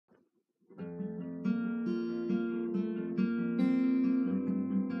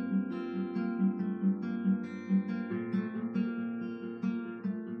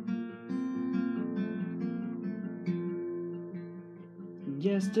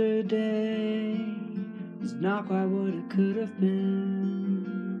yesterday is not quite what it could have been,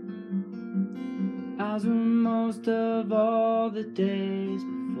 as were most of all the days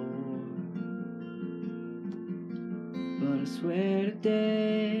before. But I swear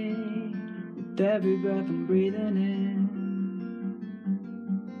today, with every breath I'm breathing in,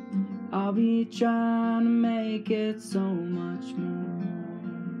 I'll be trying to make it so much more.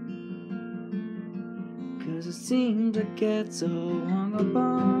 'Cause I seem to get so hung up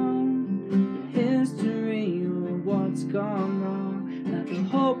on the history of what's gone wrong, that the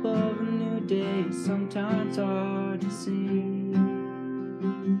hope of a new day is sometimes hard to see.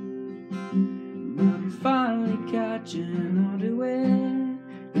 But I'm finally catching on to it,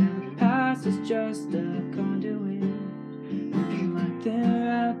 that the past is just a conduit, looking like there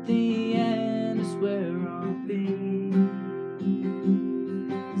at the end is where I'll be.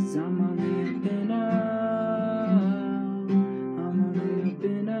 'Cause I'm on the up and up, I'm on the up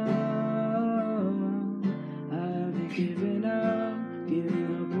and up. I haven't given up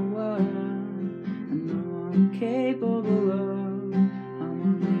on what I know I'm capable of. I'm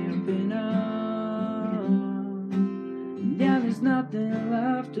on the up and up, and yeah, there's nothing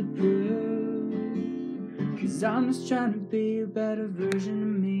left to prove, 'cause I'm just trying to be a better version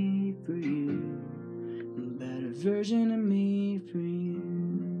of me for you, a better version of me for you.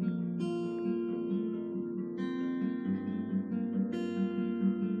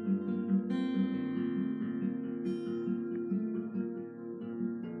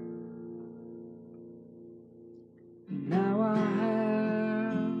 Now I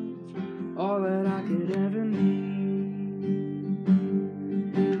have all that I could ever need,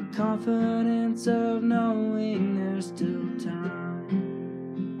 the confidence of knowing there's still time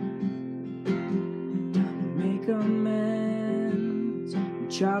to make amends and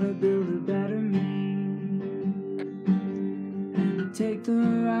try to build a better me, and to take the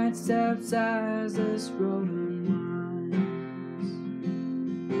right steps as this road unwinds.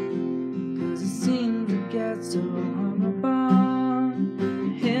 'Cause it seems to get so hung up on the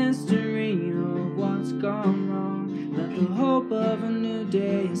history of what's gone wrong, that the hope of a new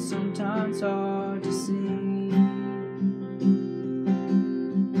day is sometimes hard to see.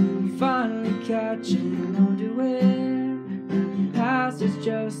 I'm finally catching on to it, that the past is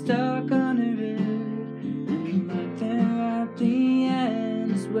just a conduit, and like there at the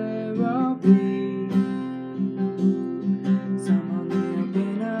end is where I'll be. 'Cause I'm on the up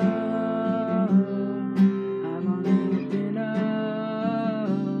and up, I'm on the up and up.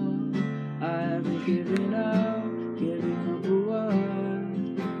 I haven't given up for what I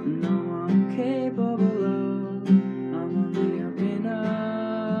know I'm capable of. I'm on the up and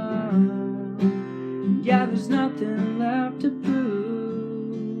up, yeah, there's nothing left to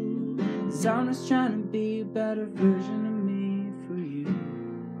prove, 'cause I'm just trying to be a better version of me for you,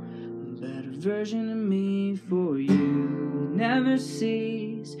 a better version of me for you. Never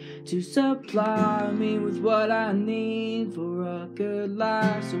cease to supply me with what I need for a good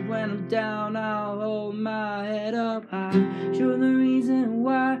life, so when I'm down I'll hold my head up high. You're the reason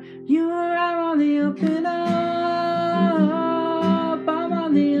why I'm on the up and up, I'm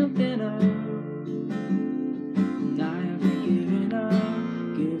on the up and up, and I haven't given up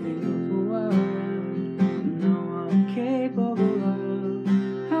for what I know I'm capable of.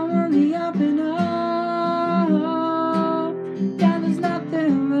 I'm on the up and up, yeah, there's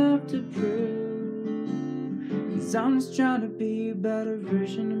nothing left to prove, 'cause I'm just trying to be a better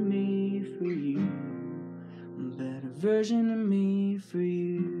version of me for you, a better version of me for you.